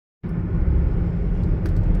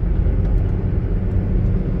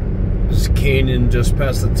Canyon, just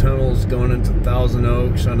past the tunnels, going into Thousand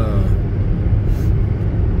Oaks on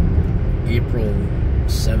April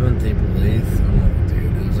 7th, April 8th. I don't know what day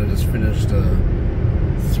it is. I just finished a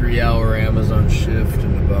 3-hour Amazon shift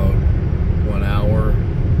in about 1 hour,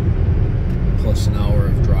 plus an hour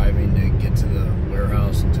of driving to get to the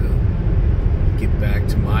warehouse and to get back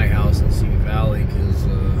to my house in Simi Valley, because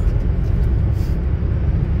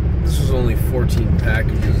this was only 14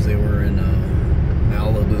 packages. They were in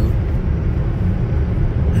Malibu.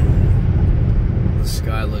 The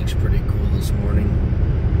sky looks pretty cool this morning,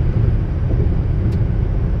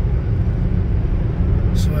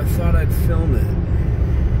 so I thought I'd film it.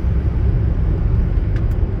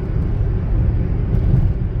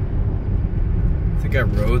 I think I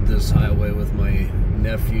rode this highway with my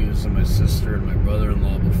nephews and my sister and my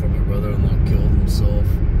brother-in-law before my brother-in-law killed himself.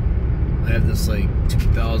 I had this like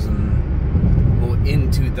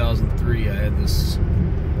in 2003 I had this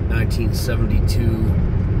 1972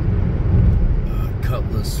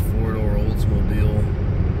 Cutlass 4-door Oldsmobile.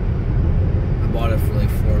 I bought it for like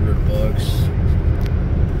 $400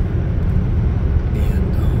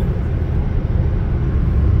 and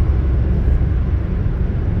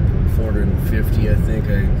 $450 I think.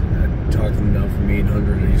 I talked them down from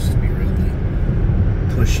 $800. I used to be really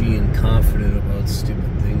pushy and confident about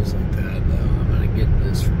stupid things like that. I'm gonna get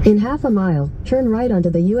this from in half a mile, turn right onto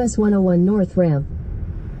the US 101 North ramp.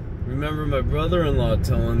 Remember my brother-in-law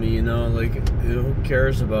telling me, you know, like, who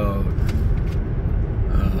cares about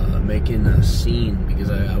making a scene, because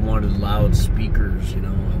I wanted loudspeakers, you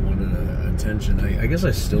know, I wanted attention. I guess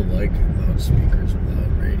I still like loudspeakers and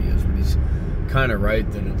loud radios, but he's kind of right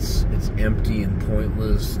that it's empty and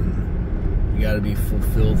pointless, and you got to be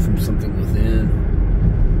fulfilled from something within.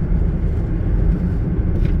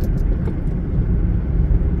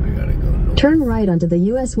 I gotta go north. Turn right onto the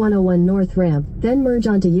US 101 North ramp, then merge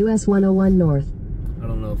onto US 101 North. I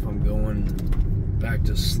don't know if I'm going back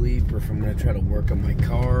to sleep or if I'm going to try to work on my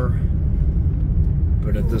car,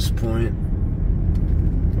 but at this point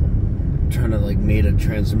I'm trying to like mate a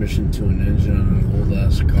transmission to an engine on an old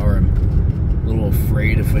ass car. I'm a little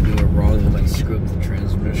afraid if I do it wrong I might screw up the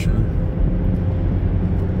transmission.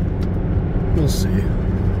 We'll see.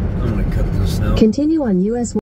 I'm going to cut this now. Continue on US